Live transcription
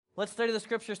Let's study the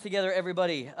scriptures together,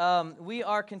 everybody. We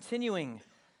are continuing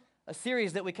a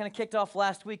series that we kind of kicked off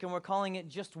last week, and we're calling it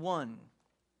Just One.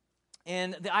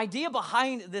 And the idea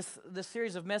behind this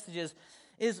series of messages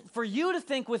is for you to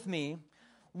think with me,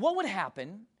 what would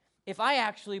happen if I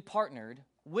actually partnered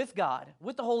with God,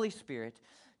 with the Holy Spirit,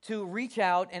 to reach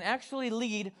out and actually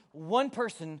lead one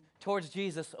person towards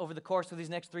Jesus over the course of these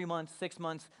next 3 months, 6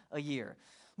 months, a year?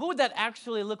 What would that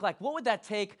actually look like? What would that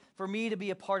take for me to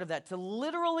be a part of that, to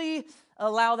literally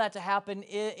allow that to happen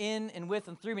in and with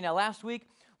and through me? Now, last week,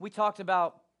 we talked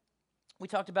about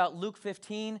Luke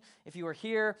 15. If you were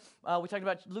here, we talked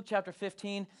about Luke chapter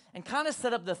 15 and kind of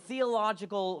set up the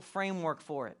theological framework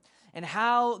for it and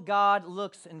how God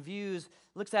looks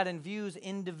at and views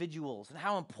individuals and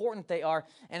how important they are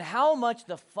and how much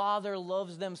the Father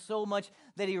loves them so much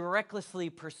that he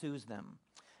recklessly pursues them.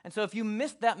 And so if you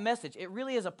missed that message, it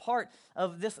really is a part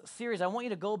of this series. I want you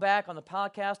to go back on the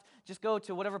podcast. Just go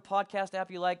to whatever podcast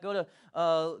app you like. Go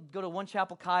to One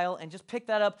Chapel Kyle and just pick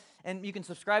that up. And you can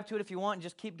subscribe to it if you want and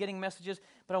just keep getting messages.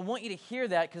 But I want you to hear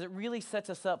that because it really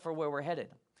sets us up for where we're headed.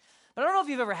 But I don't know if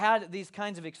you've ever had these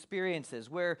kinds of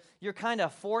experiences where you're kind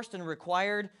of forced and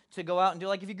required to go out and do,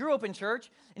 like if you grew up in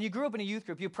church and you grew up in a youth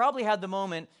group, you probably had the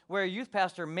moment where a youth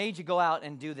pastor made you go out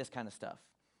and do this kind of stuff.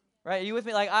 Right? Are you with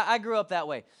me? Like, I grew up that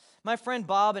way. My friend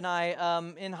Bob and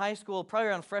I, in high school, probably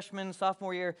around freshman,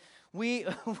 sophomore year, we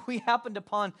happened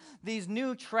upon these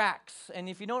new tracts. And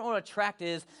if you don't know what a tract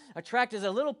is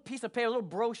a little piece of paper, a little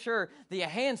brochure that you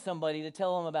hand somebody to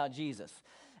tell them about Jesus.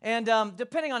 And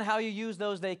depending on how you use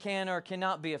those, they can or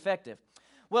cannot be effective.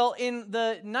 Well, in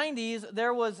the 90s,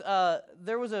 there was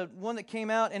a one that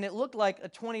came out, and it looked like a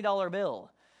 $20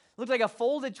 bill. It looked like a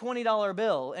folded $20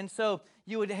 bill. And so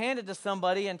you would hand it to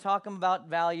somebody and talk them about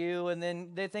value, and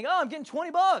then they'd think, oh, I'm getting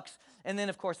 $20. And then,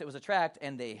 of course, it was a tract,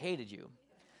 and they hated you.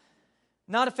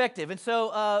 Not effective. And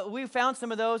so we found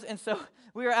some of those, and so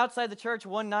we were outside the church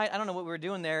one night. I don't know what we were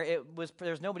doing there.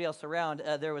 There was nobody else around.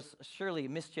 There was surely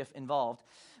mischief involved.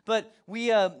 But we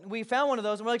found one of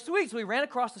those, and we're like, sweet. So we ran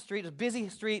across the street. It was a busy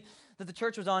street that the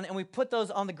church was on, and we put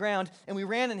those on the ground, and we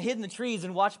ran and hid in the trees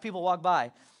and watched people walk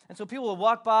by. And so people would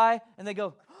walk by, and they'd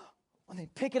go, and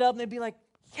they'd pick it up, and they'd be like,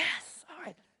 yes, all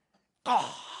right.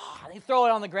 Oh, they'd throw it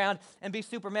on the ground and be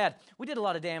super mad. We did a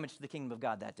lot of damage to the kingdom of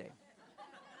God that day.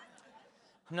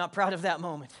 I'm not proud of that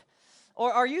moment.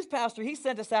 Or our youth pastor, he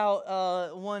sent us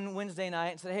out one Wednesday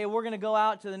night and said, hey, we're going to go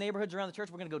out to the neighborhoods around the church.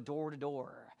 We're going to go door to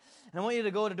door. And I want you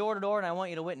to go to door, and I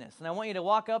want you to witness. And I want you to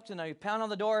walk up to and pound on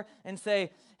the door and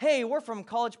say, hey, we're from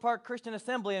College Park Christian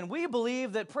Assembly, and we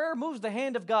believe that prayer moves the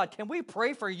hand of God. Can we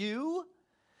pray for you?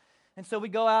 And so we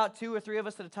go out, 2 or 3 of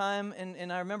us at a time,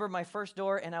 and I remember my first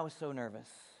door, and I was so nervous.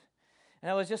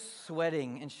 And I was just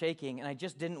sweating and shaking, and I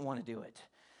just didn't want to do it.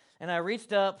 And I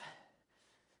reached up,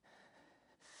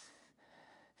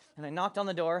 and I knocked on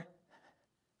the door.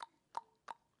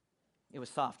 It was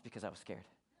soft because I was scared.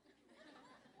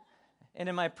 And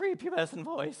in my prepubescent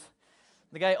voice,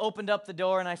 the guy opened up the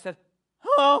door, and I said,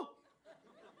 hello,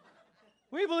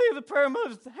 we believe the prayer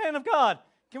moves the hand of God.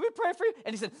 Can we pray for you?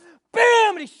 And he said,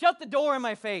 bam, and he shut the door in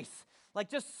my face, like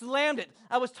just slammed it.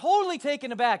 I was totally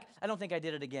taken aback. I don't think I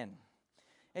did it again.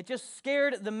 It just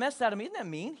scared the mess out of me. Isn't that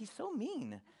mean? He's so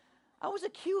mean. I was a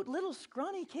cute little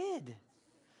scrawny kid.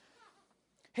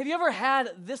 Have you ever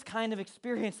had this kind of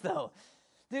experience, though?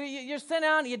 You're sent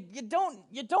out, and you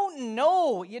don't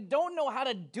know how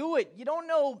to do it. You don't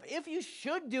know if you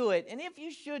should do it. And if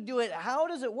you should do it, how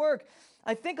does it work?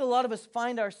 I think a lot of us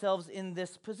find ourselves in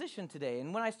this position today.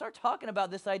 And when I start talking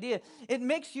about this idea, it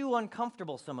makes you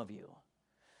uncomfortable, some of you.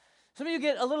 Some of you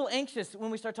get a little anxious when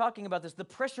we start talking about this. The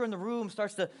pressure in the room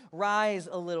starts to rise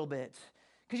a little bit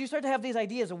because you start to have these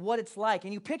ideas of what it's like.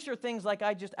 And you picture things like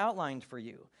I just outlined for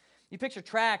you. You picture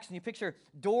tracts and you picture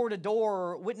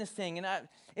door-to-door witnessing, and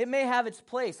it may have its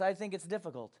place. I think it's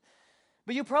difficult.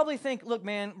 But you probably think, look,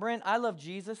 man, Brent, I love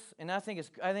Jesus, and I think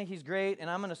he's great, and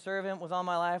I'm going to serve him with all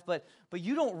my life, but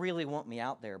you don't really want me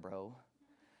out there, bro.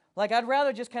 Like, I'd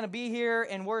rather just kind of be here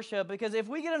and worship, because if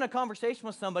we get in a conversation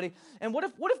with somebody, and what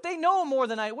if they know more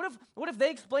than I? What if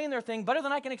they explain their thing better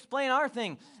than I can explain our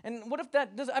thing? And what if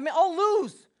that does? I mean, I'll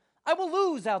lose. I will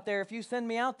lose out there if you send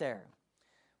me out there.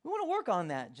 We want to work on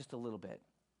that just a little bit.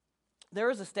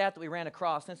 There is a stat that we ran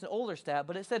across, and it's an older stat,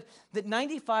 but it said that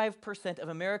 95% of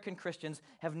American Christians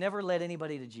have never led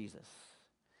anybody to Jesus.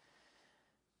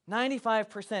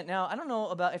 95%. Now, I don't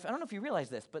know if you realize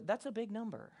this, but that's a big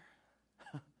number.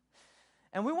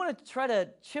 And we want to try to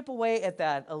chip away at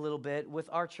that a little bit with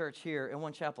our church here in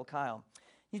One Chapel Kyle.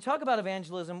 You talk about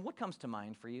evangelism, what comes to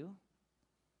mind for you?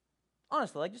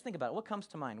 Honestly, just think about it. What comes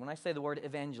to mind when I say the word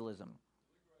evangelism?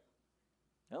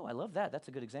 Oh, I love that. That's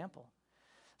a good example.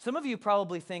 Some of you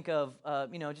probably think of,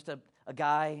 just a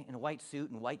guy in a white suit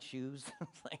and white shoes.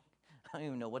 It's like, I don't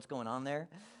even know what's going on there.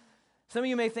 Some of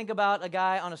you may think about a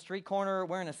guy on a street corner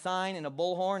wearing a sign and a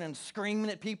bullhorn and screaming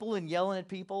at people and yelling at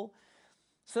people.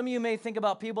 Some of you may think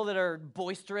about people that are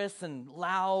boisterous and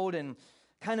loud and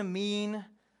kind of mean.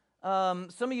 Some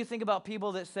of you think about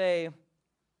people that say,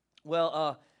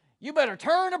 well, you better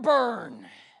turn or burn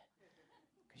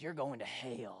because you're going to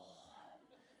hell.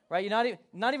 Right? You're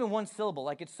not even one syllable.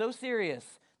 Like, it's so serious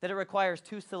that it requires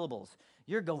 2 syllables.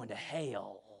 You're going to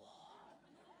hell.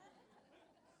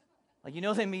 Like,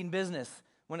 they mean business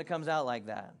when it comes out like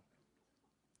that.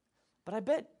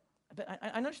 But I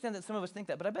understand that some of us think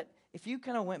that, but I bet if you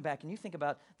kind of went back and you think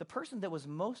about the person that was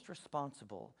most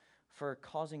responsible for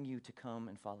causing you to come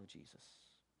and follow Jesus,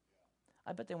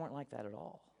 I bet they weren't like that at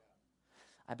all.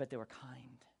 I bet they were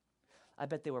kind. I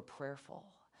bet they were prayerful.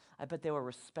 I bet they were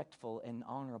respectful and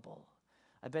honorable.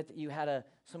 I bet that you had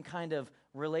some kind of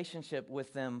relationship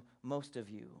with them, most of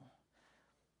you.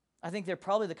 I think they're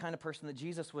probably the kind of person that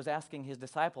Jesus was asking his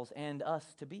disciples and us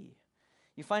to be.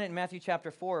 You find it in Matthew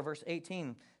chapter 4, verse 18.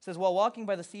 It says, while walking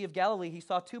by the Sea of Galilee, he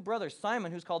saw 2 brothers,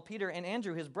 Simon, who's called Peter, and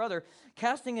Andrew, his brother,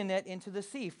 casting a net into the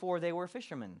sea, for they were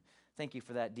fishermen. Thank you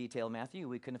for that detail, Matthew.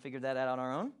 We couldn't have figured that out on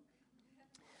our own.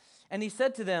 And he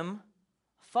said to them,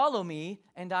 follow me,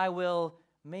 and I will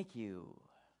make you.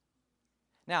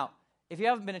 Now, if you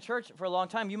haven't been in church for a long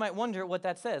time, you might wonder what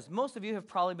that says. Most of you have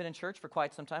probably been in church for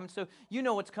quite some time, so you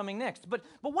know what's coming next. But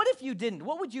what if you didn't?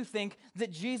 What would you think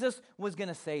that Jesus was going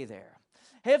to say there?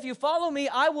 Hey, if you follow me,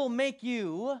 I will make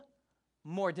you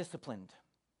more disciplined.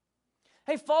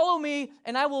 Hey, follow me,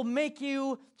 and I will make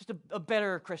you just a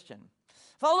better Christian.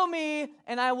 Follow me,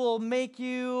 and I will make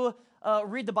you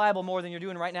read the Bible more than you're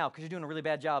doing right now, because you're doing a really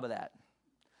bad job of that.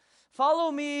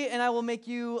 Follow me, and I will make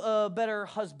you a better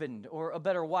husband or a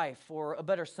better wife or a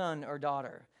better son or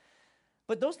daughter.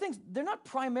 But those things, they're not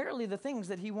primarily the things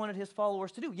that he wanted his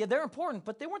followers to do. Yeah, they're important,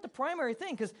 but they weren't the primary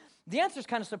thing, because the answer is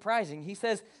kind of surprising. He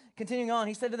says, continuing on,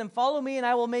 he said to them, follow me, and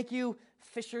I will make you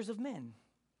fishers of men.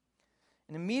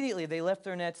 And immediately they left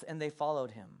their nets, and they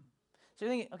followed him. So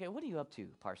you're thinking, okay, what are you up to,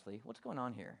 Parsley? What's going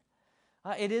on here?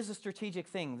 It is a strategic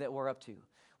thing that we're up to.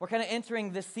 We're kind of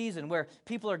entering this season where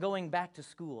people are going back to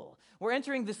school. We're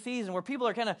entering this season where people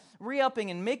are kind of re-upping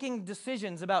and making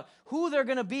decisions about who they're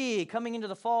going to be coming into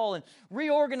the fall and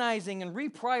reorganizing and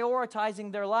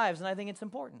reprioritizing their lives, and I think it's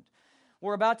important.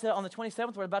 We're about to, on the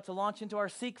 27th, we're about to launch into our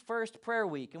Seek First prayer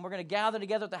week, and we're going to gather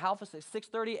together at the house at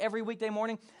 6:30 every weekday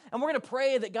morning, and we're going to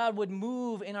pray that God would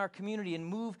move in our community and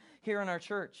move here in our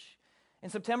church. In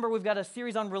September, we've got a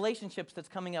series on relationships that's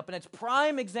coming up, and it's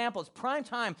prime example. It's prime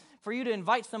time for you to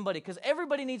invite somebody, because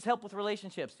everybody needs help with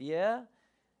relationships. Yeah,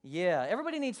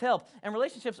 everybody needs help, and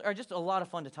relationships are just a lot of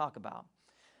fun to talk about.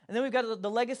 And then we've got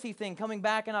the legacy thing coming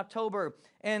back in October,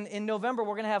 and in November,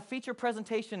 we're going to have feature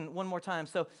presentation one more time.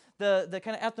 So the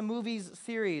kind of At the Movies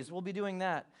series, we'll be doing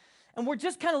that. And we're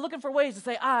just kind of looking for ways to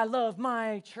say, I love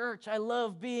my church. I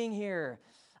love being here.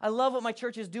 I love what my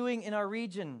church is doing in our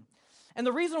region. And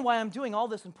the reason why I'm doing all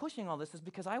this and pushing all this is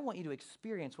because I want you to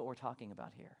experience what we're talking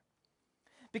about here.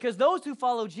 Because those who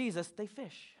follow Jesus, they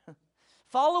fish.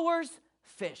 Followers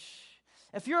fish.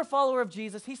 If you're a follower of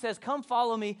Jesus, he says, come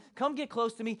follow me, come get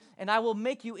close to me, and I will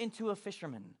make you into a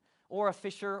fisherman or a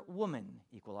fisherwoman.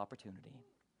 Equal opportunity.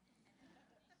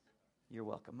 You're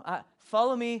welcome.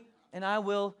 Follow me, and I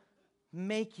will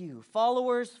make you.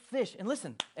 Followers fish. And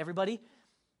listen, everybody,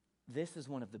 this is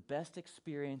one of the best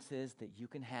experiences that you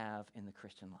can have in the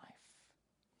Christian life.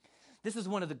 This is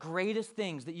one of the greatest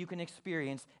things that you can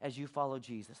experience as you follow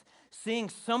Jesus. Seeing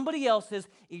somebody else's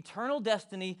eternal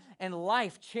destiny and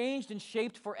life changed and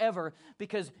shaped forever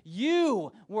because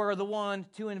you were the one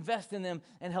to invest in them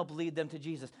and help lead them to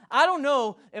Jesus. I don't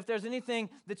know if there's anything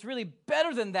that's really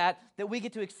better than that we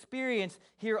get to experience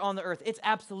here on the earth. It's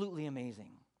absolutely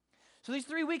amazing. So these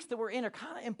 3 weeks that we're in are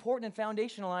kind of important and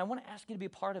foundational, and I want to ask you to be a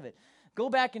part of it. Go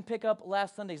back and pick up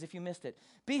last Sundays if you missed it.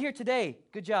 Be here today.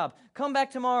 Good job. Come back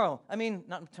tomorrow.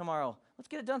 Not tomorrow. Let's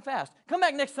get it done fast. Come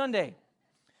back next Sunday.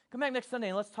 Come back next Sunday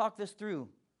and let's talk this through.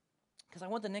 Because I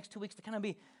want the next 2 weeks to kind of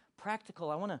be practical.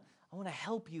 I want to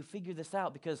help you figure this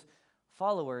out because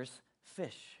followers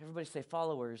fish. Everybody say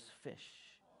followers fish.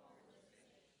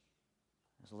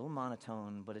 It's a little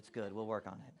monotone, but it's good. We'll work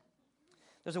on it.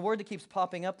 There's a word that keeps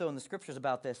popping up, though, in the scriptures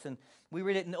about this, and we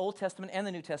read it in the Old Testament and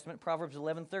the New Testament. Proverbs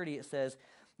 11:30, it says,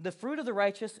 the fruit of the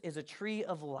righteous is a tree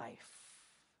of life.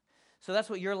 So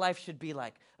that's what your life should be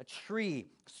like, a tree,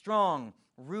 strong,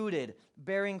 rooted,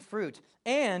 bearing fruit.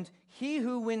 And he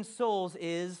who wins souls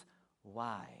is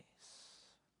wise.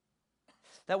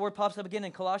 That word pops up again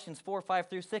in Colossians 4, 5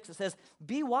 through 6. It says,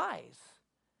 be wise.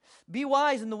 Be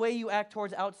wise in the way you act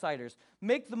towards outsiders.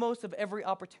 Make the most of every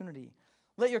opportunity.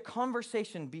 Let your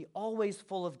conversation be always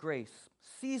full of grace,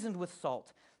 seasoned with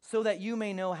salt, so that you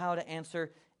may know how to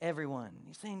answer everyone.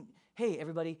 He's saying, hey,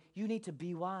 everybody, you need to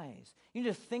be wise. You need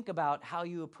to think about how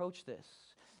you approach this.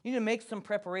 You need to make some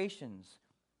preparations.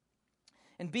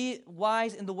 And be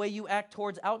wise in the way you act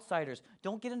towards outsiders.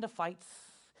 Don't get into fights.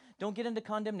 Don't get into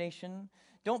condemnation.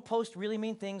 Don't post really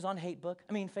mean things on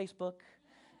Facebook.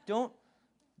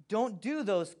 Don't do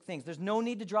those things. There's no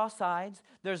need to draw sides.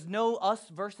 There's no us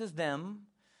versus them.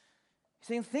 He's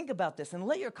saying, think about this and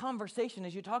let your conversation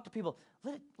as you talk to people,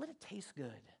 let it taste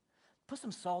good. Put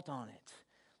some salt on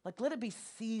it. Let it be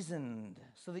seasoned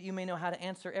so that you may know how to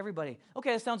answer everybody.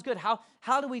 Okay, that sounds good.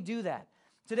 How do we do that?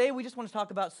 Today, we just want to talk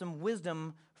about some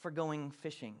wisdom for going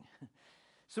fishing.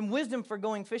 Some wisdom for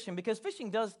going fishing, because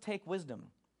fishing does take wisdom.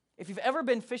 If you've ever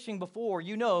been fishing before,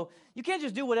 you know you can't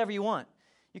just do whatever you want.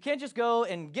 You can't just go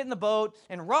and get in the boat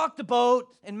and rock the boat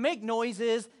and make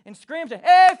noises and scream to,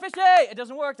 hey, fishy! It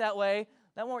doesn't work that way.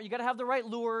 That won't. You got to have the right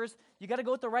lures. You got to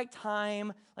go at the right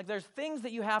time. There's things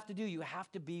that you have to do. You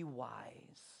have to be wise.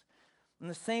 In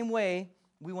the same way,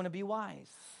 we want to be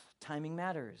wise. Timing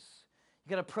matters. You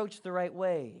got to approach the right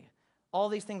way. All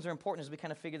these things are important as we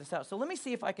kind of figure this out. So let me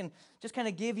see if I can just kind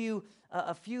of give you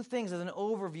a few things as an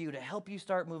overview to help you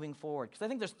start moving forward. Because I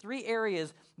think there's 3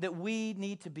 areas that we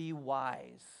need to be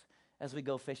wise as we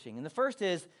go fishing. And the first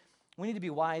is we need to be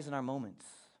wise in our moments.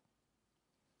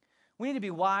 We need to be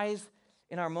wise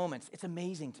in our moments. It's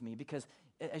amazing to me because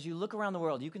as you look around the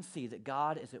world, you can see that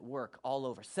God is at work all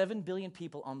over. 7 billion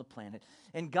people on the planet.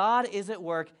 And God is at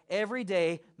work every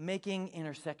day making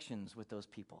intersections with those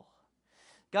people.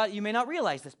 God, you may not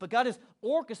realize this, but God is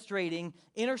orchestrating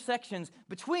intersections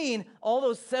between all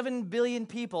those 7 billion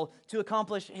people to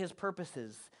accomplish his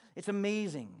purposes. It's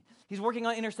amazing. He's working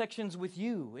on intersections with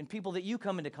you and people that you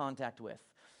come into contact with.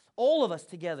 All of us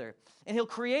together. And he'll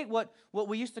create what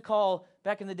we used to call,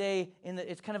 back in the day,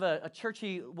 it's kind of a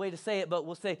churchy way to say it, but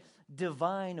we'll say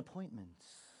divine appointments.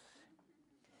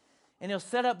 And he'll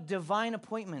set up divine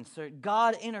appointments or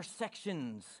God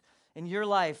intersections in your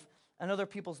life and other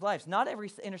people's lives. Not every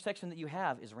intersection that you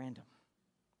have is random.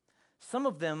 Some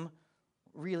of them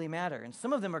really matter, and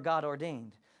some of them are God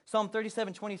ordained. Psalm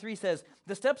 37:23 says,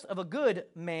 the steps of a good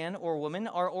man or woman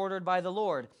are ordered by the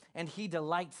Lord, and he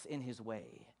delights in his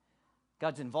way.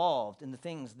 God's involved in the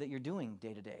things that you're doing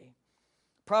day to day.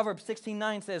 Proverbs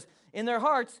 16:9 says, in their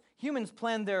hearts, humans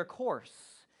plan their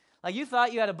course. You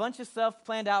thought you had a bunch of stuff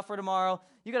planned out for tomorrow.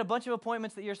 You got a bunch of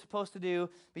appointments that you're supposed to do,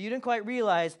 but you didn't quite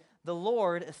realize the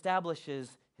Lord establishes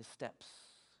his steps.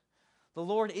 The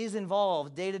Lord is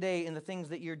involved day to day in the things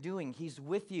that you're doing. He's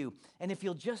with you. And if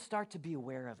you'll just start to be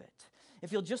aware of it,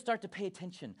 if you'll just start to pay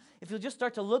attention, if you'll just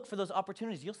start to look for those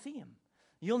opportunities, you'll see him.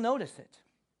 You'll notice it.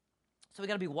 So we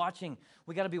got to be watching.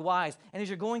 We got to be wise. And as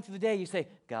you're going through the day, you say,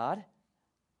 God,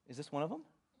 is this one of them?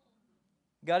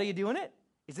 God, are you doing it?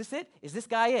 Is this it? Is this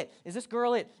guy it? Is this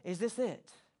girl it? Is this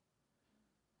it?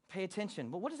 Pay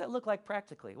attention. But what does that look like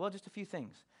practically? Well, just a few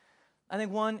things. I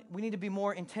think one, we need to be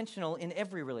more intentional in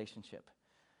every relationship.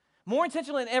 More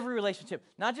intentional in every relationship.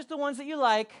 Not just the ones that you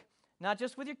like, not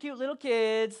just with your cute little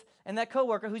kids and that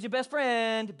coworker who's your best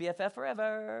friend, BFF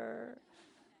forever.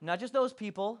 Not just those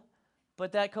people,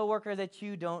 but that coworker that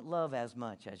you don't love as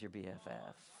much as your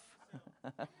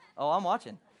BFF. Oh, I'm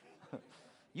watching.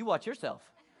 You watch yourself.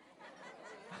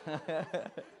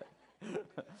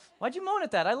 Why'd you moan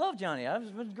at that? I love Johnny. I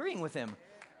was agreeing with him.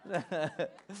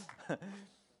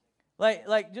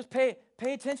 Just pay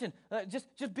attention.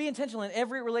 Just be intentional in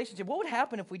every relationship. What would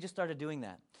happen if we just started doing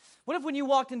that? What if when you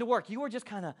walked into work, you were just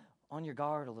kind of on your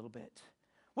guard a little bit?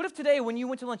 What if today when you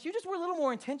went to lunch, you just were a little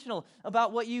more intentional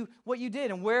about what you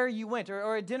did and where you went,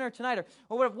 or at dinner tonight,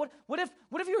 or whatever? What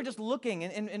if you were just looking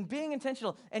and being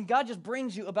intentional, and God just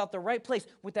brings you about the right place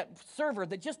with that server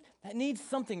that needs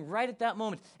something right at that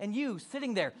moment, and you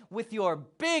sitting there with your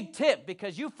big tip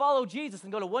because you follow Jesus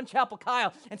and go to One Chapel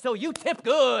Kyle, and so you tip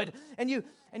good, and you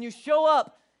show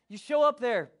up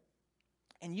there,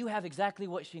 and you have exactly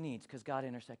what she needs because God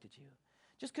intersected you,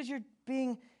 just because you're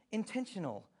being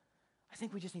intentional. I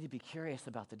think we just need to be curious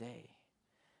about the day.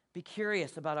 Be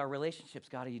curious about our relationships.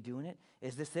 God, are you doing it?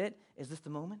 Is this it? Is this the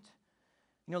moment?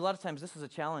 A lot of times this is a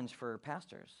challenge for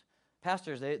pastors.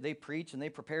 Pastors, they preach and they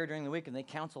prepare during the week and they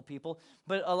counsel people.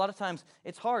 But a lot of times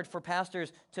it's hard for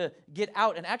pastors to get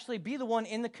out and actually be the one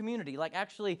in the community,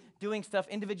 actually doing stuff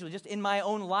individually, just in my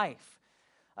own life.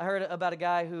 I heard about a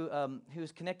guy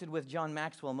who's connected with John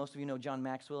Maxwell. Most of you know John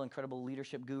Maxwell, incredible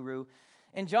leadership guru.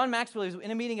 And John Maxwell was in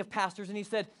a meeting of pastors, and he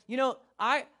said,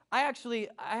 I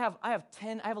have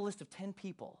a list of 10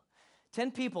 people.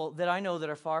 10 people that I know that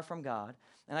are far from God,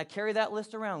 and I carry that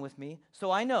list around with me, so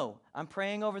I know I'm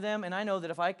praying over them, and I know that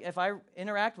if I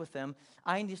interact with them,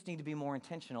 I just need to be more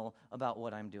intentional about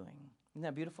what I'm doing. Isn't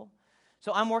that beautiful?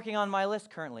 So I'm working on my list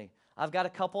currently. I've got a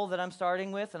couple that I'm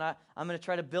starting with, and I'm going to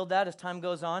try to build that as time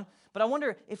goes on. But I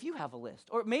wonder if you have a list,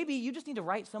 or maybe you just need to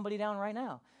write somebody down right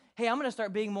now. Hey, I'm going to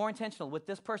start being more intentional with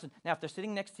this person. Now, if they're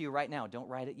sitting next to you right now, don't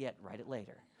write it yet, write it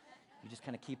later. You just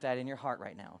kind of keep that in your heart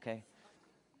right now, okay?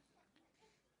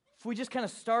 If we just kind of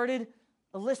started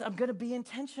a list, I'm going to be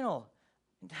intentional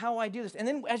in how I do this. And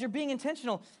then as you're being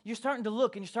intentional, you're starting to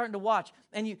look and you're starting to watch,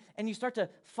 and you start to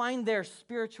find their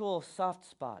spiritual soft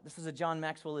spot. This is a John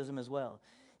Maxwellism as well.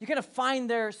 You kind of find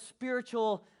their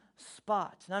spiritual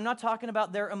spot. And I'm not talking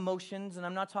about their emotions, and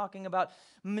I'm not talking about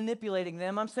manipulating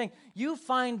them. I'm saying you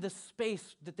find the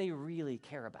space that they really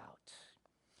care about.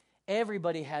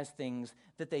 Everybody has things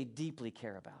that they deeply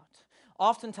care about.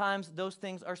 Oftentimes, those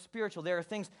things are spiritual. There are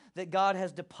things that God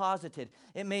has deposited.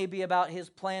 It may be about His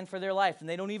plan for their life, and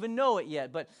they don't even know it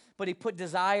yet, but He put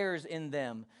desires in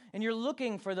them. And you're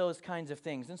looking for those kinds of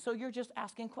things, and so you're just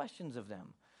asking questions of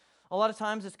them. A lot of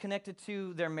times, it's connected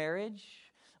to their marriage.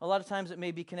 A lot of times, it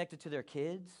may be connected to their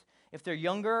kids. If they're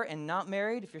younger and not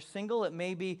married, if you're single, it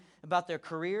may be about their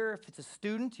career. If it's a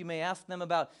student, you may ask them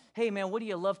about, hey, man, what do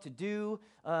you love to do?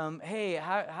 Hey,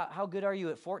 how good are you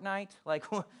at Fortnite? Like,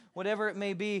 whatever it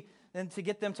may be, and to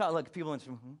get them to, look, people in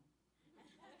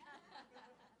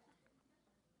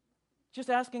just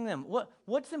asking them,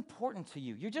 what's important to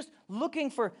you? You're just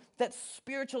looking for that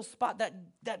spiritual spot,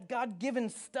 that God-given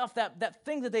stuff, that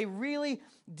thing that they really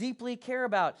deeply care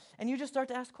about. And you just start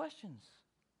to ask questions.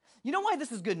 You know why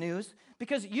this is good news?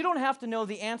 Because you don't have to know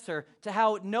the answer to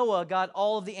how Noah got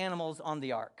all of the animals on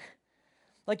the ark.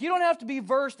 Like, you don't have to be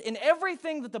versed in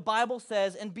everything that the Bible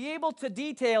says and be able to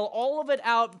detail all of it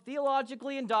out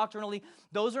theologically and doctrinally.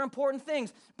 Those are important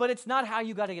things, but it's not how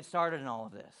you got to get started in all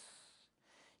of this.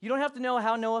 You don't have to know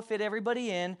how Noah fit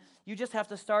everybody in. You just have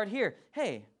to start here.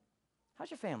 Hey, how's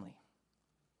your family?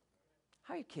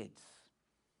 How are your kids?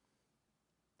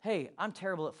 Hey, I'm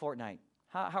terrible at Fortnite.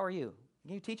 How are you?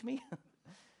 Can you teach me?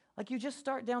 Like, you just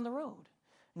start down the road.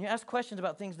 And you ask questions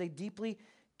about things they deeply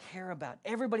care about.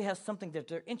 Everybody has something that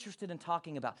they're interested in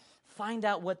talking about. Find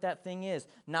out what that thing is.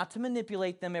 Not to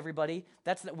manipulate them, everybody.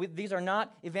 These are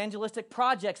not evangelistic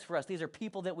projects for us. These are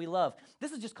people that we love.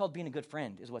 This is just called being a good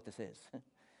friend, is what this is.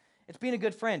 It's being a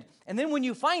good friend. And then when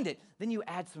you find it, then you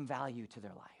add some value to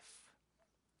their life.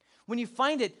 When you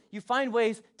find it, you find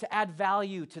ways to add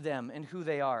value to them and who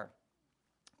they are.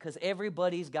 Because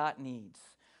everybody's got needs.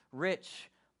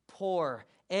 Rich, poor,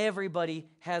 everybody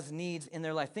has needs in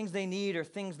their life. Things they need or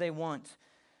things they want.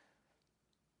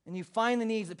 And you find the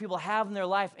needs that people have in their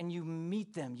life and you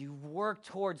meet them. You work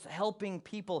towards helping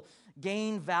people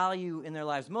gain value in their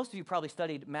lives. Most of you probably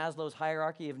studied Maslow's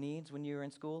hierarchy of needs when you were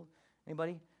in school.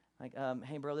 Anybody? Like,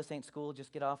 hey, bro, this ain't school.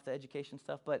 Just get off the education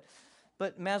stuff. But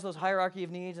Maslow's hierarchy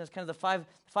of needs, and it's kind of the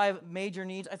five major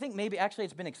needs. I think maybe actually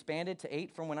it's been expanded to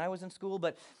 8 from when I was in school,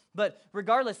 but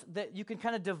regardless, that you can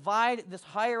kind of divide this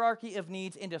hierarchy of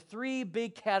needs into 3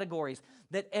 big categories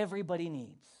that everybody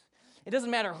needs. It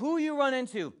doesn't matter who you run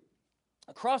into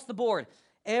across the board,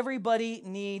 everybody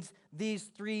needs these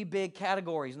 3 big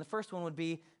categories. And the first one would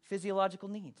be physiological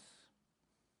needs.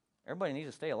 Everybody needs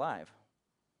to stay alive.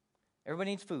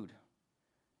 Everybody needs food.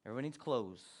 Everybody needs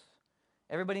clothes.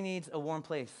 Everybody needs a warm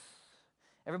place.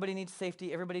 Everybody needs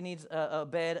safety. Everybody needs a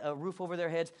bed, a roof over their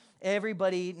heads.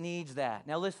 Everybody needs that.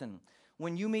 Now listen,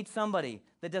 when you meet somebody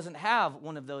that doesn't have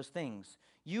one of those things,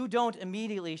 you don't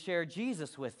immediately share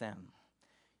Jesus with them.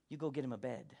 You go get him a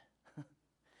bed.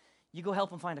 You go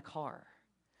help him find a car.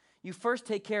 You first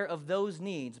take care of those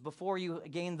needs before you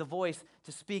gain the voice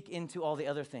to speak into all the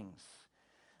other things.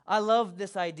 I love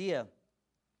this idea.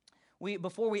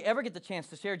 Before we ever get the chance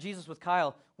to share Jesus with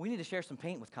Kyle, we need to share some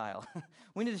paint with Kyle.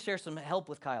 We need to share some help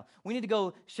with Kyle. We need to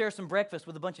go share some breakfast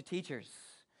with a bunch of teachers.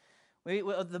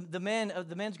 The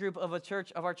men's group of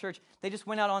our church, they just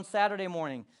went out on Saturday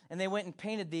morning and they went and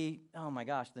painted the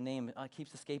name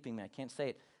keeps escaping me. I can't say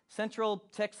it. Central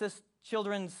Texas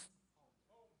Children's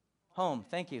Home.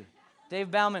 Thank you,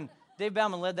 Dave Bauman. Dave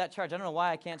Bauman led that charge. I don't know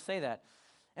why I can't say that.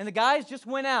 And the guys just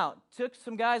went out, took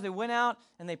some guys, they went out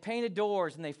and they painted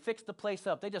doors and they fixed the place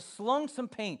up. They just slung some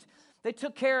paint. They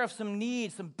took care of some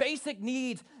needs, some basic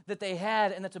needs that they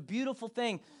had, and that's a beautiful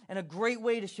thing and a great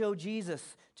way to show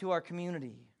Jesus to our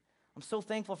community. I'm so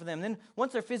thankful for them. Then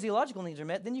once their physiological needs are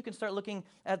met, then you can start looking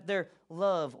at their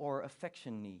love or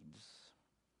affection needs.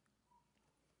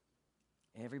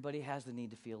 Everybody has the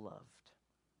need to feel loved.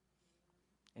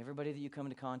 Everybody that you come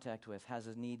into contact with has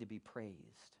a need to be praised.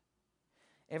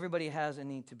 Everybody has a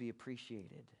need to be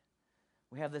appreciated.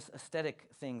 We have this aesthetic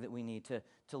thing that we need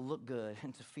to look good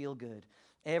and to feel good.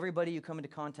 Everybody you come into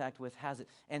contact with has it.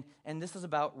 And this is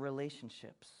about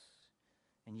relationships.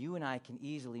 And you and I can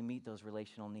easily meet those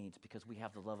relational needs because we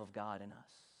have the love of God in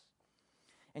us.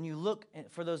 And you look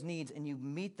for those needs and you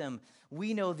meet them.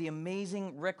 We know the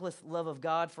amazing, reckless love of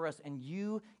God for us, and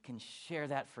you can share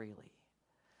that freely.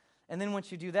 And then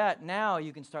once you do that, now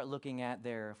you can start looking at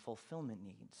their fulfillment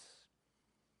needs.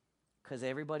 Because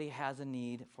everybody has a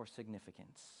need for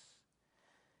significance.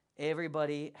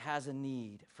 Everybody has a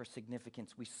need for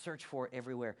significance. We search for it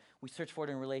everywhere. We search for it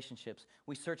in relationships.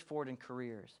 We search for it in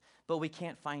careers. But we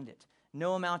can't find it.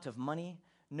 No amount of money,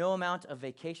 no amount of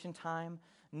vacation time,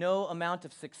 no amount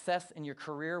of success in your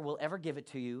career will ever give it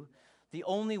to you. The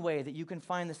only way that you can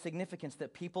find the significance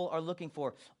that people are looking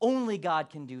for, only God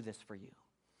can do this for you.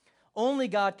 Only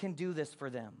God can do this for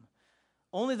them.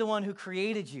 Only the one who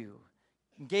created you,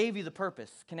 gave you the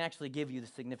purpose, can actually give you the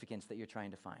significance that you're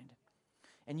trying to find.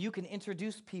 And you can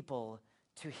introduce people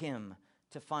to him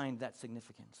to find that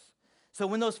significance. So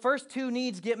when those first two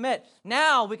needs get met,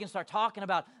 now we can start talking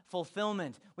about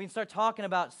fulfillment. We can start talking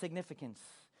about significance.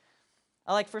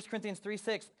 I like 1 Corinthians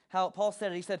 3:6, how Paul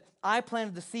said it. He said, I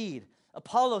planted the seed,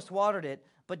 Apollos watered it,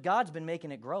 but God's been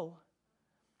making it grow.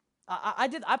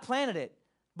 I planted it,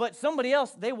 but somebody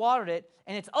else, they watered it,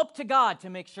 and it's up to God to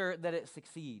make sure that it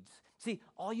succeeds. See,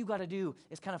 all you got to do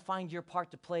is kind of find your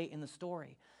part to play in the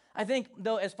story. I think,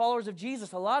 though, as followers of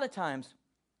Jesus, a lot of times,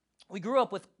 we grew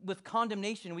up with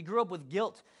condemnation. We grew up with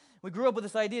guilt. We grew up with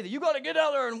this idea that you got to get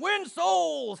out there and win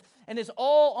souls. And it's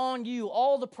all on you.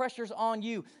 All the pressure's on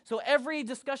you. So every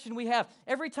discussion we have,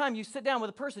 every time you sit down with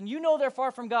a person, you know they're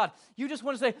far from God. You just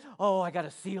want to say, oh, I got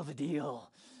to seal the deal.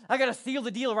 I got to seal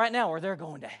the deal right now or they're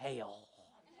going to hell.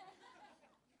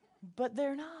 But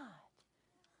they're not.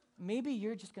 Maybe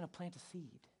you're just going to plant a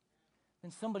seed.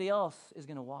 Then somebody else is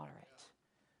going to water it.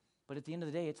 But at the end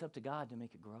of the day, it's up to God to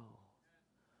make it grow.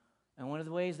 And one of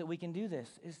the ways that we can do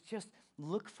this is just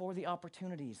look for the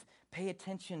opportunities. Pay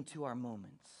attention to our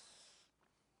moments.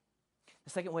 The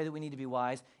second way that we need to be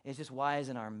wise is just wise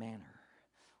in our manner.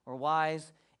 Or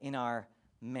wise in our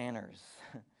manners.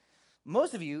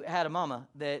 Most of you had a mama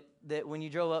that when you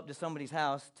drove up to somebody's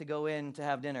house to go in to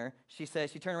have dinner, she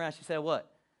turned around, she said, what?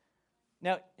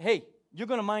 Now, hey, you're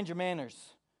going to mind your manners.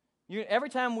 Every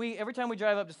time we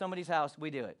drive up to somebody's house,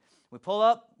 we do it. We pull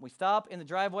up, we stop in the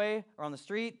driveway or on the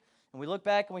street, and we look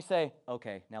back and we say,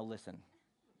 okay, now listen.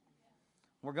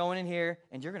 We're going in here,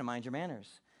 and you're going to mind your manners.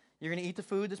 You're going to eat the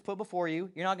food that's put before you.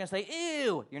 You're not going to say,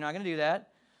 ew. You're not going to do that.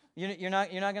 You're not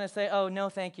going to say, oh, no,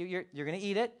 thank you. You're going to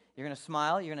eat it. You're going to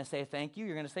smile. You're going to say thank you.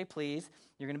 You're going to say please.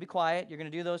 You're going to be quiet. You're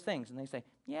going to do those things. And they say,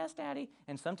 yes, Daddy.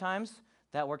 And sometimes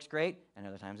that works great, and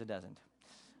other times it doesn't.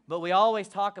 But we always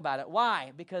talk about it.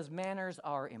 Why? Because manners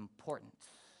are important.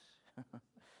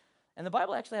 And the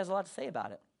Bible actually has a lot to say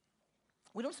about it.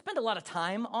 We don't spend a lot of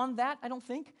time on that, I don't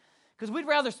think, because we'd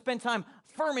rather spend time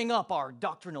firming up our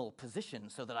doctrinal position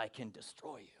so that I can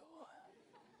destroy you.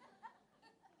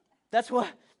 That's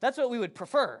what we would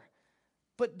prefer.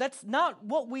 But that's not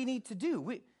what we need to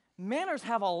do. Manners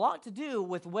have a lot to do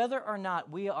with whether or not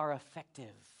we are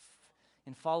effective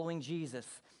in following Jesus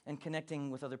and connecting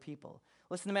with other people.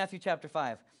 Listen to Matthew chapter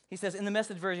 5. He says, in the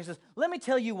Message version, he says, let me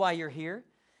tell you why you're here.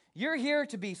 You're here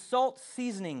to be salt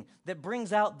seasoning that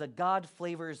brings out the God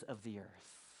flavors of the earth.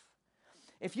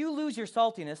 If you lose your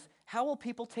saltiness, how will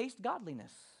people taste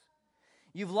godliness?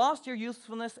 You've lost your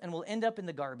usefulness and will end up in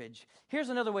the garbage. Here's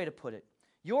another way to put it.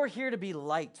 You're here to be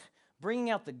light, bringing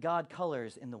out the God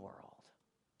colors in the world.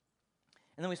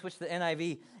 And then we switch to the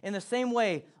NIV. In the same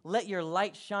way, let your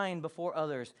light shine before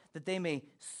others, that they may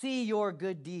see your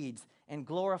good deeds and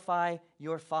glorify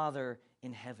your Father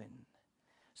in heaven.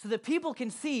 So that people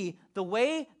can see the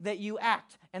way that you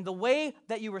act and the way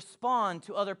that you respond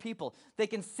to other people. They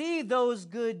can see those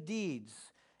good deeds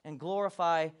and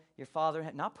glorify your Father.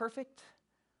 Not perfect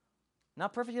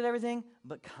at everything,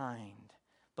 but kind,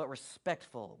 but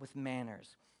respectful with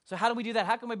manners. So how do we do that?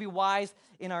 How can we be wise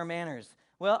in our manners?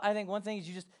 Well, I think one thing is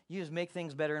you just make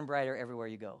things better and brighter everywhere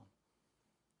you go.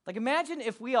 Like imagine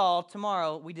if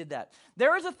tomorrow we did that.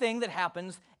 There is a thing that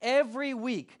happens every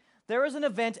week. There is an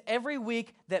event every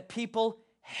week that people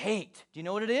hate. Do you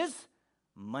know what it is?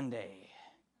 Monday.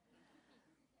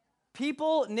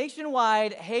 People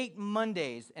nationwide hate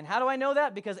Mondays. And how do I know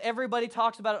that? Because everybody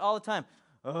talks about it all the time.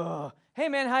 Oh, hey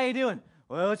man, how you doing?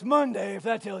 Well, it's Monday, if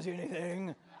that tells you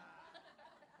anything.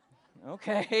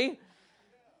 Okay.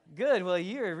 Good. Well,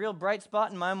 you're a real bright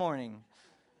spot in my morning.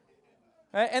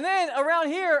 Right? And then around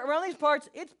here, around these parts,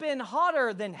 it's been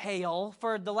hotter than hail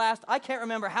for the last, I can't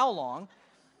remember how long.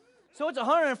 So it's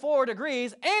 104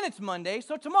 degrees, and it's Monday,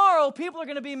 so tomorrow people are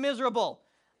going to be miserable.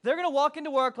 They're going to walk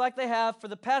into work like they have for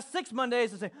the past 6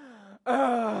 Mondays and say,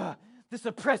 ugh, this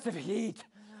oppressive heat.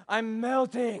 I'm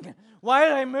melting. Why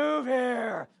did I move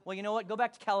here? Well, you know what? Go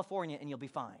back to California and you'll be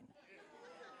fine.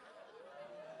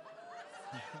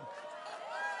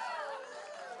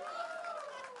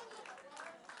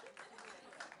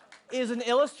 Is an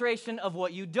illustration of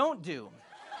what you don't do.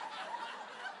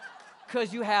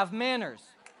 Because you have manners.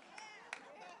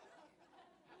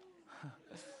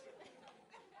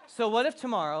 So what if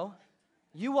tomorrow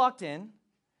you walked in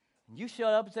and you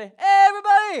showed up and say, hey,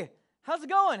 everybody, how's it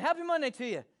going? Happy Monday to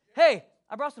you. Hey,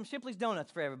 I brought some Shipley's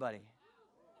Donuts for everybody.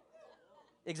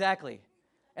 Exactly.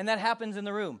 And that happens in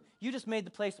the room. You just made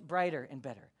the place brighter and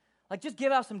better. Like, just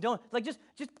give out some donuts. Like, just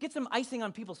get some icing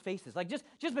on people's faces. Like, just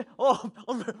Monday,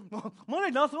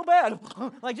 not so bad.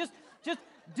 Like, just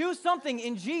do something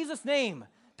in Jesus' name.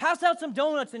 Pass out some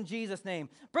donuts in Jesus' name.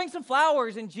 Bring some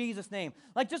flowers in Jesus' name.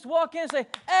 Like, just walk in and say,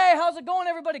 hey, how's it going,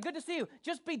 everybody? Good to see you.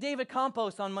 Just be David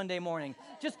Campos on Monday morning.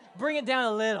 Just bring it down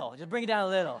a little. Just bring it down a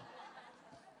little.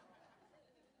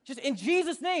 Just in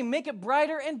Jesus' name, make it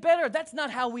brighter and better. That's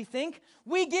not how we think.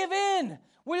 We give in.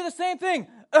 We do the same thing.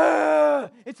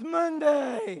 It's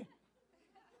Monday.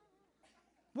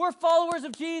 We're followers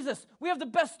of Jesus. We have the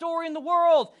best story in the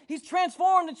world. He's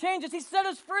transformed and changed us. He set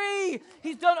us free.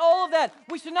 He's done all of that.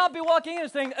 We should not be walking in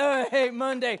and saying, I hate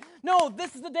Monday. No,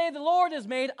 this is the day the Lord has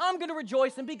made. I'm going to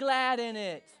rejoice and be glad in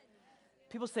it.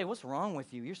 People say, what's wrong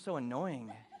with you? You're so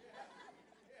annoying.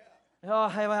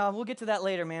 Oh, well, we'll get to that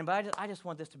later, man, but I just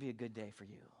want this to be a good day for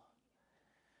you.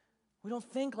 We don't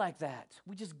think like that.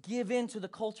 We just give in to the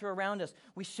culture around us.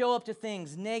 We show up to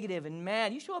things negative and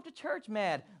mad. You show up to church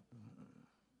mad.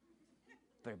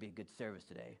 Better be a good service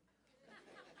today.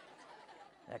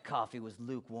 That coffee was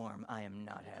lukewarm. I am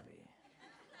not happy.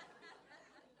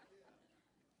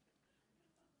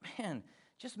 Man,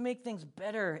 just make things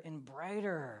better and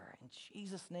brighter in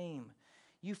Jesus' name.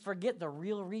 You forget the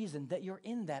real reason that you're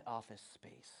in that office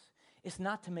space. It's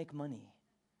not to make money.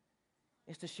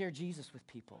 It's to share Jesus with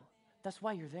people. That's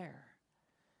why you're there.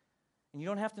 And you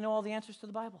don't have to know all the answers to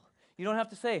the Bible. You don't have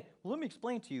to say, well, let me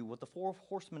explain to you what the 4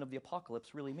 horsemen of the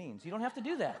apocalypse really means. You don't have to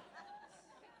do that.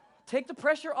 Take the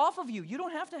pressure off of you. You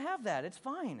don't have to have that. It's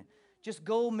fine. Just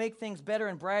go make things better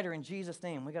and brighter in Jesus'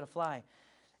 name. We got to fly.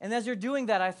 And as you're doing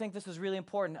that, I think this is really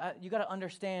important. You got to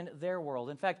understand their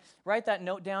world. In fact, write that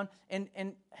note down and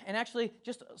actually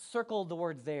just circle the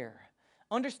word there.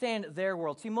 Understand their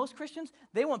world. See, most Christians,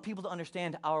 they want people to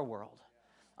understand our world.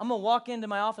 I'm going to walk into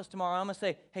my office tomorrow. I'm going to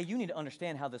say, hey, you need to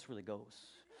understand how this really goes.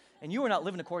 And you are not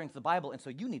living according to the Bible, and so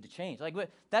you need to change. Like,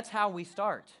 that's how we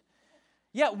start.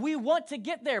 Yeah, we want to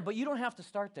get there, but you don't have to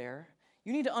start there.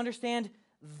 You need to understand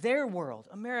their world.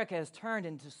 America has turned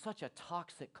into such a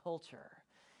toxic culture.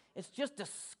 It's just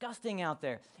disgusting out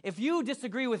there. If you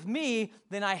disagree with me,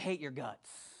 then I hate your guts.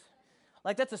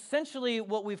 Like, that's essentially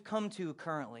what we've come to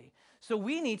currently. So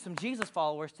we need some Jesus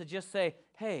followers to just say,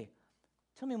 hey,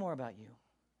 tell me more about you.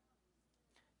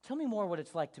 Tell me more what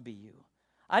it's like to be you.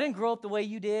 I didn't grow up the way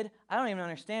you did. I don't even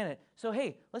understand it. So,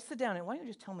 hey, let's sit down and why don't you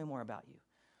just tell me more about you?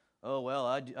 Oh, well,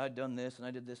 I'd done this and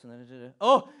I did this and then I did it.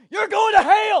 Oh, you're going to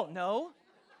hell! No.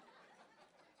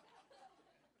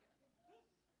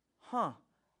 Huh.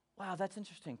 Wow, that's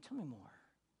interesting. Tell me more.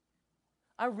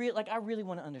 I really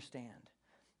want to understand.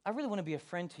 I really want to be a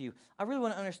friend to you. I really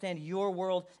want to understand your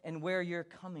world and where you're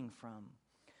coming from.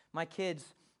 My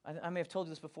kids, I may have told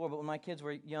you this before, but when my kids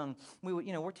were young,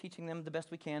 we're teaching them the best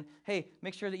we can. Hey,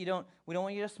 make sure that we don't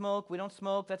want you to smoke. We don't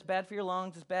smoke. That's bad for your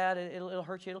lungs. It's bad. It'll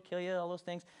hurt you. It'll kill you, all those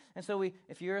things. And so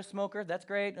if you're a smoker, that's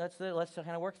great. Let's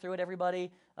kind of work through it, everybody.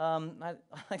 I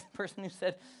like the person who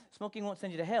said, smoking won't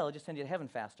send you to hell. It'll just send you to heaven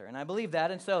faster. And I believe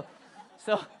that. And so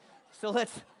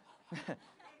let's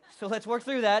work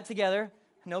through that together.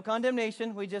 No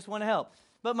condemnation. We just want to help.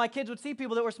 But my kids would see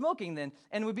people that were smoking then,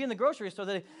 and we'd be in the grocery store.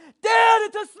 They'd say, Dad,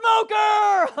 it's a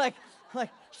smoker! Like,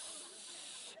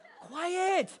 shh,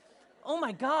 quiet. Oh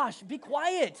my gosh, be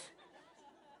quiet.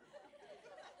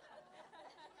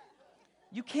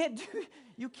 You can't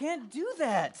do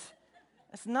that.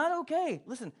 That's not okay.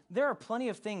 Listen, there are plenty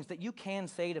of things that you can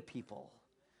say to people,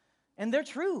 and they're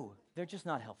true. They're just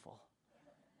not helpful.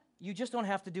 You just don't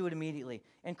have to do it immediately.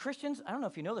 And Christians, I don't know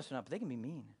if you know this or not, but they can be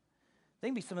mean. They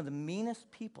can be some of the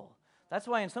meanest people. That's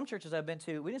why in some churches I've been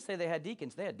to, we didn't say they had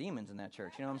deacons. They had demons in that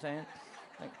church. You know what I'm saying?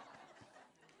 Like,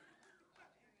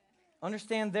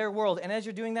 understand their world. And as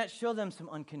you're doing that, show them some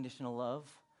unconditional love.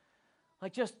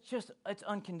 Like just it's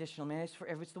unconditional, man.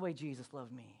 It's the way Jesus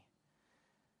loved me.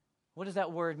 What does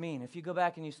that word mean? If you go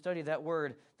back and you study that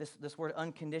word, this word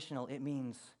unconditional, it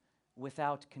means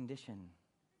without condition.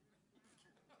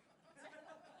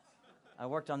 I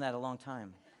worked on that a long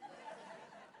time.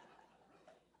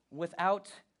 Without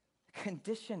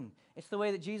condition. It's the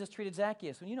way that Jesus treated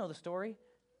Zacchaeus. Well, you know the story.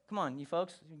 Come on, you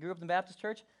folks. You grew up in the Baptist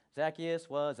church? Zacchaeus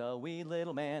was a wee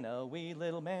little man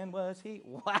was he.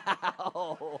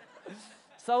 Wow.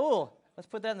 Saul, let's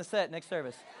put that in the set next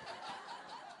service.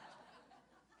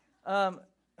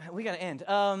 We got to end.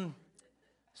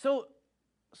 So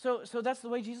that's the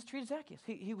way Jesus treated Zacchaeus.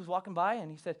 He was walking by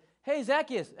and he said, hey,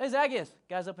 Zacchaeus.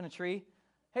 Guy's up in a tree.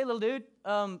 Hey, little dude.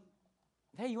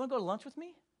 Hey, you want to go to lunch with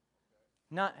me?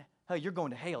 Not, hey, you're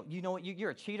going to hell. You know what? You're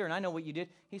a cheater, and I know what you did.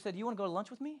 He said, you want to go to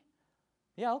lunch with me?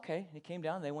 Yeah, okay. He came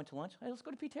down. They went to lunch. Hey, let's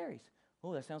go to Pete Terry's.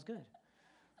 Oh, that sounds good.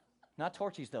 Not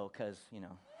Torchy's, though, because, you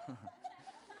know.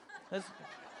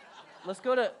 let's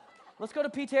go to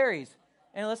Pete Terry's,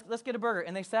 and let's get a burger.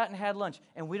 And they sat and had lunch.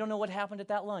 And we don't know what happened at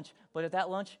that lunch, but at that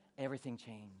lunch, everything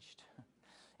changed.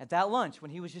 At that lunch,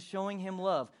 when he was just showing him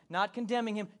love, not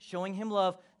condemning him, showing him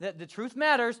love, that the truth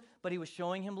matters, but he was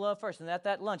showing him love first. And at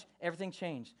that lunch, everything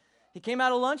changed. He came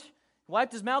out of lunch,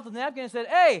 wiped his mouth with a napkin and said,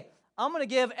 hey, I'm going to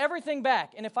give everything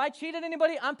back. And if I cheated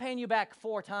anybody, I'm paying you back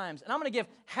 4 times. And I'm going to give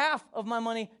half of my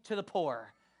money to the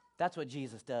poor. That's what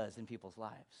Jesus does in people's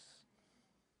lives.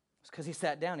 It's because he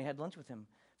sat down, he had lunch with him.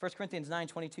 1 Corinthians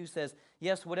 9:22 says,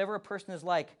 yes, whatever a person is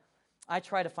like, I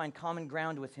try to find common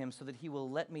ground with him so that he will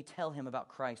let me tell him about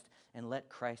Christ and let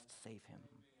Christ save him.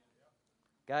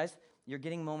 Guys, you're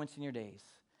getting moments in your days.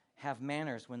 Have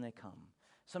manners when they come.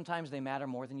 Sometimes they matter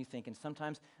more than you think, and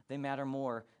sometimes they matter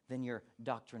more than your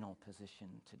doctrinal position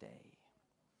today.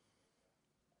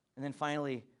 And then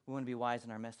finally, we want to be wise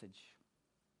in our message.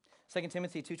 2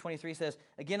 Timothy 2:23 says,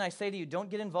 again, I say to you, don't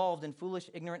get involved in foolish,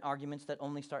 ignorant arguments that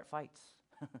only start fights.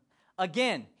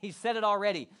 Again, he said it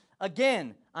already.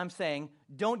 Again, I'm saying,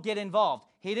 don't get involved.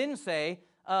 He didn't say,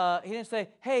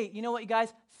 hey, you know what, you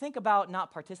guys, think about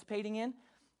not participating in.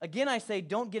 Again, I say,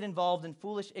 don't get involved in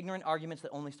foolish, ignorant arguments that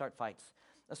only start fights.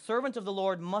 A servant of the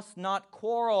Lord must not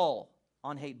quarrel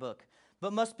on Hate Book,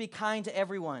 but must be kind to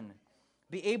everyone,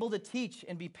 be able to teach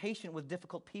and be patient with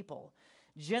difficult people,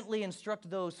 gently instruct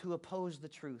those who oppose the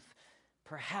truth.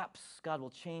 Perhaps God will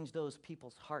change those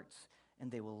people's hearts and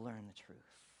they will learn the truth.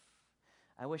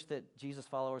 I wish that Jesus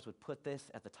followers would put this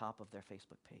at the top of their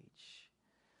Facebook page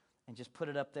and just put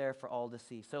it up there for all to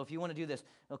see. So if you want to do this,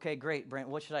 okay, great, Brent,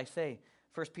 what should I say?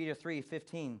 1 Peter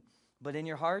 3:15, but in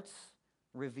your hearts,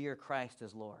 revere Christ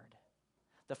as Lord.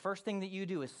 The first thing that you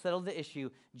do is settle the issue,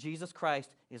 Jesus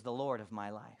Christ is the Lord of my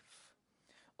life.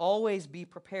 Always be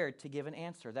prepared to give an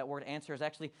answer. That word answer is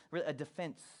actually a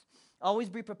defense. Always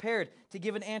be prepared to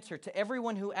give an answer to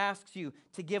everyone who asks you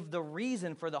to give the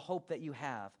reason for the hope that you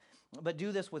have. But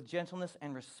do this with gentleness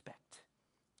and respect,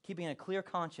 keeping a clear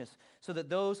conscience so that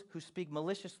those who speak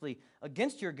maliciously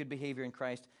against your good behavior in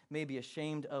Christ may be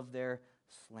ashamed of their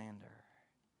slander.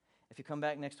 If you come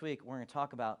back next week, we're going to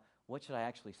talk about what should I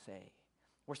actually say.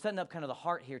 We're setting up kind of the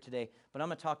heart here today, but I'm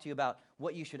going to talk to you about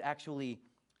what you should actually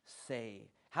say.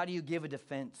 How do you give a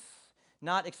defense?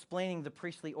 Not explaining the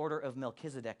priestly order of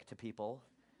Melchizedek to people,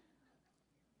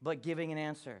 but giving an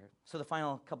answer. So the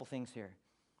final couple things here.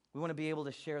 We want to be able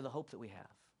to share the hope that we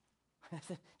have.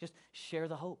 Just share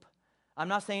the hope. I'm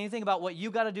not saying anything about what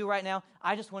you got to do right now.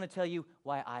 I just want to tell you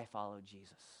why I followed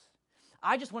Jesus.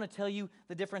 I just want to tell you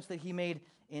the difference that he made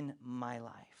in my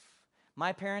life.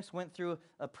 My parents went through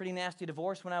a pretty nasty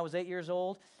divorce when I was 8 years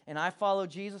old, and I followed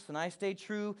Jesus, and I stayed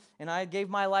true, and I gave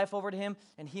my life over to him,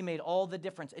 and he made all the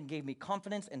difference and gave me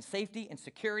confidence and safety and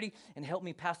security and helped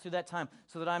me pass through that time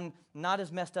so that I'm not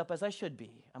as messed up as I should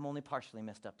be. I'm only partially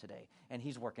messed up today, and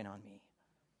he's working on me.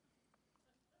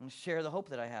 I'm going to share the hope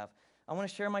that I have. I want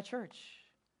to share my church.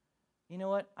 You know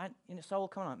what? Saul,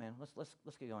 come on, man.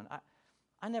 Let's get going.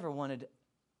 I never wanted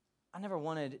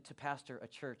to pastor a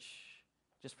church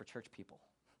just for church people.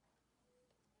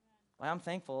 Well, I'm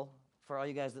thankful for all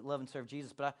you guys that love and serve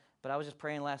Jesus, but I was just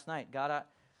praying last night. God,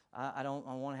 I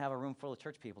want to have a room full of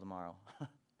church people tomorrow.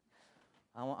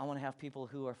 I want to have people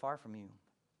who are far from you.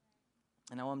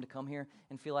 And I want them to come here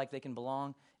and feel like they can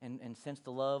belong and sense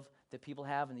the love that people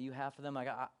have and that you have for them.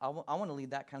 I want to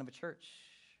lead that kind of a church.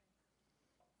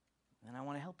 And I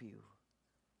want to help you.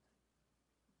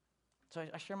 So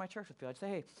I share my church with people. I'd say,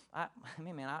 hey, I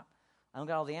don't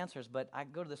got all the answers, but I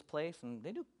go to this place and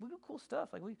we do cool stuff.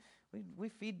 Like we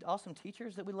feed awesome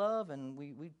teachers that we love, and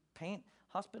we paint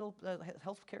hospital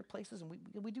health care places, and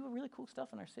we do really cool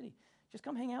stuff in our city. Just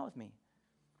come hang out with me.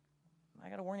 I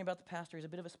got to warn you about the pastor. He's a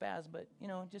bit of a spaz, but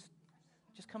just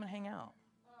come and hang out.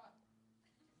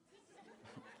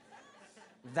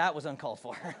 That was uncalled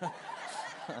for.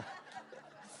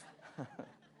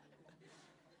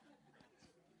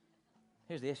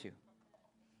 Here's the issue.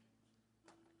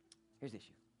 Here's the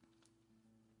issue.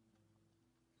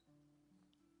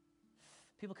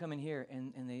 People come in here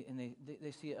and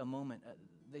they see a moment.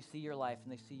 They see your life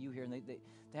and they see you here, and they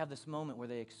have this moment where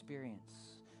they experience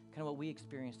kind of what we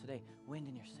experience today, wind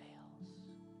in your sails.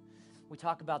 We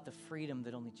talk about the freedom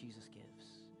that only Jesus gives.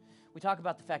 We talk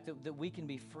about the fact that we can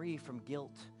be free from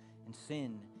guilt and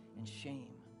sin and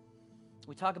shame.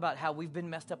 We talk about how we've been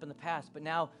messed up in the past, but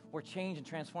now we're changed and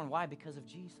transformed. Why? Because of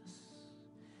Jesus.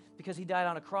 Because he died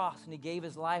on a cross and he gave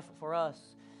his life for us.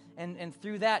 And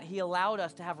through that, he allowed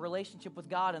us to have a relationship with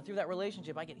God. And through that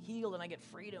relationship, I get healed and I get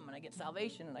freedom and I get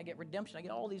salvation and I get redemption. I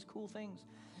get all these cool things.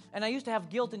 And I used to have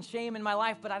guilt and shame in my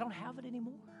life, but I don't have it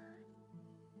anymore.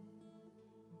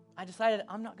 I decided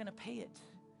I'm not going to pay it.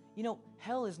 You know,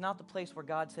 hell is not the place where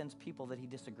God sends people that he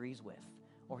disagrees with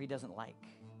or he doesn't like.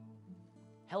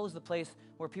 Hell is the place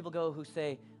where people go who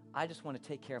say, I just want to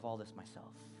take care of all this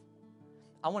myself.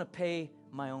 I want to pay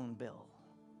my own bill.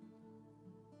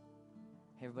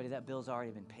 Hey, everybody, that bill's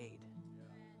already been paid.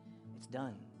 It's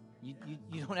done. You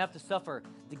don't have to suffer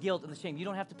the guilt and the shame. You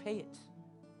don't have to pay it.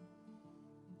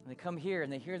 And they come here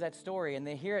and they hear that story and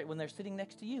they hear it when they're sitting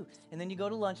next to you. And then you go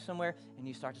to lunch somewhere and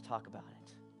you start to talk about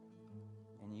it.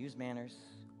 And you use manners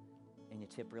and you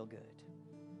tip real good.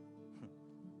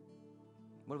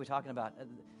 What are we talking about?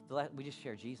 We just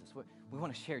share Jesus. We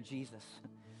want to share Jesus.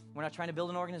 We're not trying to build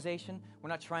an organization. We're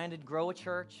not trying to grow a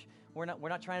church. We're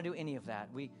not trying to do any of that.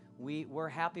 We're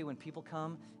happy when people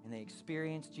come and they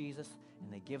experience Jesus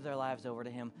and they give their lives over to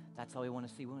him. That's all we want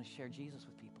to see. We want to share Jesus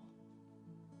with people.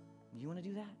 You want to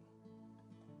do that?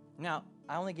 Now,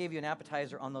 I only gave you an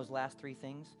appetizer on those last three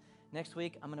things. Next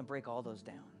week, I'm going to break all those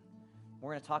down.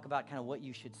 We're going to talk about kind of what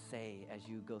you should say as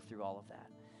you go through all of that.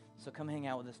 So come hang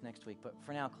out with us next week. But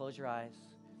for now, close your eyes.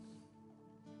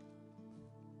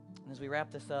 And as we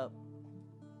wrap this up,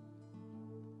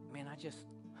 man, I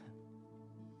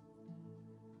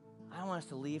don't want us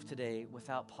to leave today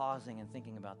without pausing and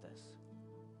thinking about this.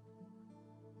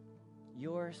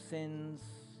 Your sins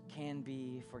can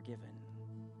be forgiven.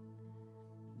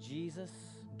 Jesus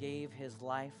gave his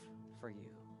life for you.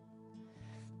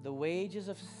 The wages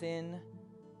of sin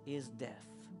is death.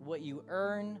 What you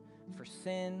earn for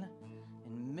sin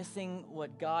and missing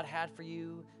what God had for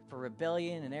you, for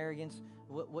rebellion and arrogance,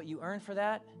 what you earn for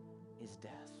that is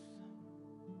death.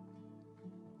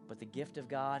 But the gift of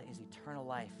God is eternal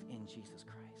life in Jesus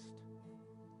Christ.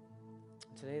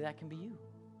 Today, that can be you.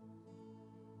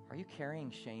 Are you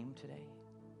carrying shame today?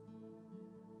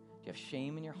 Do you have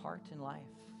shame in your heart and life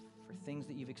for things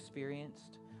that you've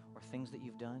experienced or things that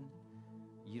you've done?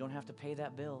 You don't have to pay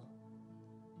that bill.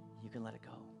 You can let it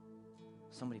go.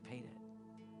 Somebody paid it.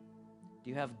 Do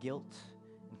you have guilt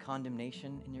and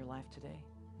condemnation in your life today?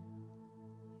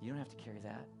 You don't have to carry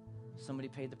that. Somebody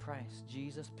paid the price.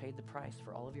 Jesus paid the price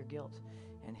for all of your guilt.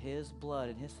 And his blood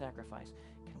and his sacrifice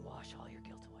can wash all your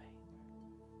guilt away.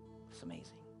 It's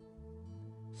amazing.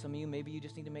 Some of you, maybe you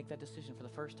just need to make that decision for the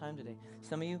first time today.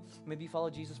 Some of you, maybe you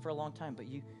followed Jesus for a long time, but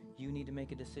you need to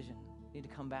make a decision. You need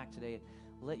to come back today and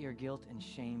let your guilt and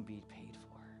shame be paid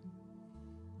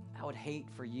for. I would hate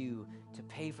for you to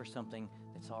pay for something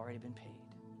that's already been paid.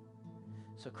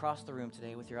 So across the room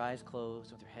today, with your eyes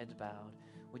closed, with your heads bowed,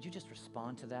 would you just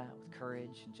respond to that with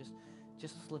courage and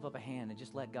just slip up a hand and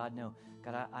just let God know,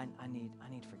 God, I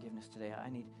need forgiveness today.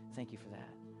 Thank you for that.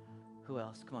 Who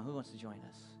else? Come on, who wants to join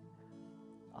us?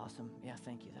 Awesome. Yeah,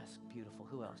 thank you. That's beautiful.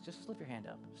 Who else? Just slip your hand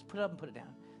up. Just put it up and put it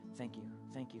down. Thank you.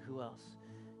 Thank you. Who else?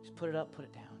 Just put it up, put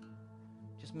it down.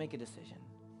 Just make a decision.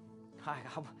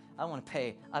 I want to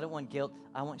pay. I don't want guilt.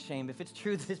 I want shame. If it's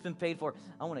true that it's been paid for,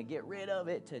 I want to get rid of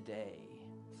it today.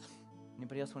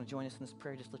 Anybody else want to join us in this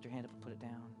prayer? Just lift your hand up and put it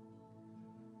down.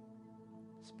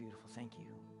 It's beautiful. Thank you.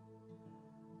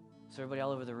 So everybody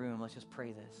all over the room, let's just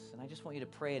pray this. And I just want you to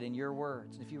pray it in your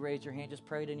words. And if you raise your hand, just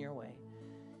pray it in your way.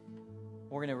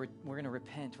 We're going to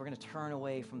repent. We're going to turn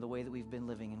away from the way that we've been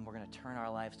living, and we're going to turn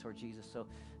our lives toward Jesus. So,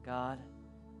 God,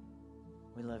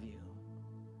 we love you.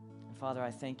 And Father, I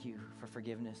thank you for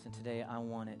forgiveness, and today I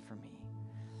want it for me.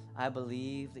 I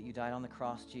believe that you died on the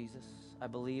cross, Jesus. I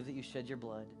believe that you shed your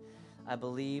blood. I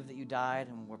believe that you died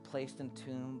and were placed in a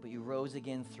tomb, but you rose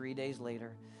again 3 days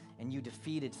later, and you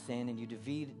defeated sin, and you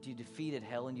defeated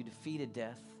hell, and you defeated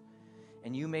death.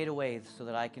 And you made a way so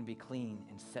that I can be clean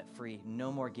and set free.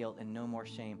 No more guilt and no more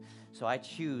shame. So I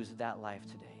choose that life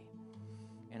today.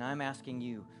 And I'm asking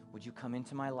you, would you come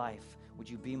into my life? Would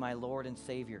you be my Lord and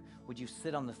Savior? Would you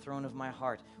sit on the throne of my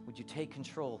heart? Would you take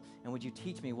control? And would you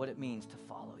teach me what it means to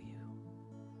follow you?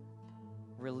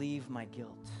 relieve my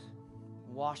guilt,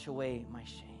 wash away my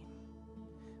shame,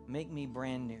 make me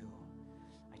brand new.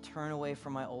 I turn away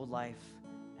from my old life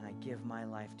and I give my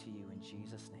life to you in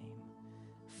Jesus' name.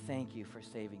 Thank you for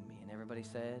saving me. And everybody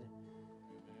said,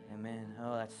 amen.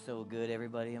 Oh, that's so good,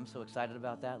 everybody. I'm so excited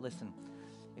about that. Listen,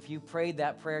 if you prayed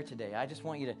that prayer today, I just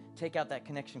want you to take out that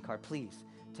connection card. Please,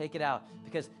 take it out.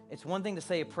 Because it's one thing to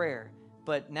say a prayer,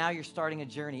 but now you're starting a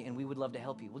journey, and we would love to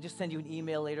help you. We'll just send you an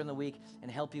email later in the week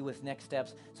and help you with next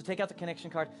steps. So take out the connection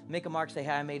card, make a mark, say,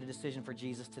 hey, I made a decision for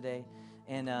Jesus today.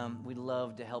 And we'd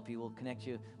love to help you. We'll connect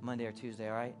you Monday or Tuesday,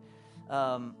 all right?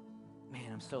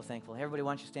 Man, I'm so thankful. Everybody,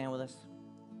 why don't you stand with us?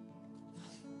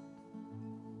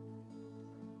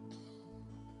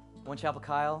 One Chapel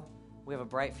Kyle, we have a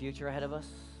bright future ahead of us.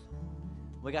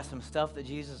 We got some stuff that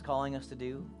Jesus is calling us to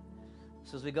do.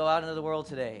 So as we go out into the world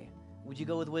today, would you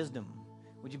go with wisdom?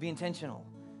 Would you be intentional?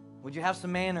 Would you have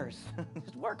some manners?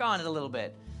 Just work on it a little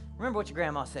bit. Remember what your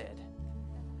grandma said.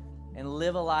 And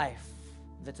live a life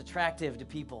that's attractive to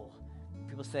people.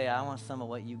 People say, I want some of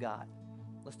what you got.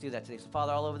 Let's do that today. So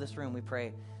Father, all over this room, we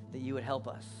pray that you would help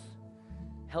us.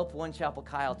 Help One Chapel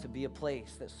Kyle to be a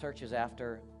place that searches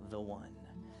after the one.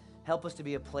 Help us to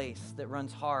be a place that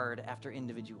runs hard after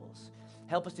individuals.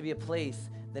 Help us to be a place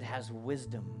that has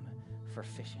wisdom for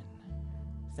fishing.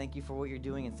 Thank you for what you're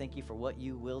doing, and thank you for what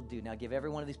you will do. Now give every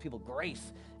one of these people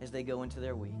grace as they go into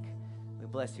their week. We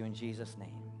bless you in Jesus'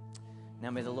 name.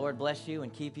 Now may the Lord bless you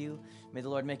and keep you. May the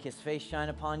Lord make his face shine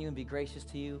upon you and be gracious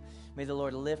to you. May the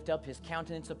Lord lift up his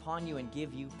countenance upon you and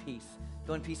give you peace.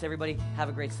 Go in peace, everybody. Have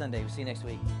a great Sunday. We'll see you next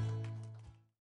week.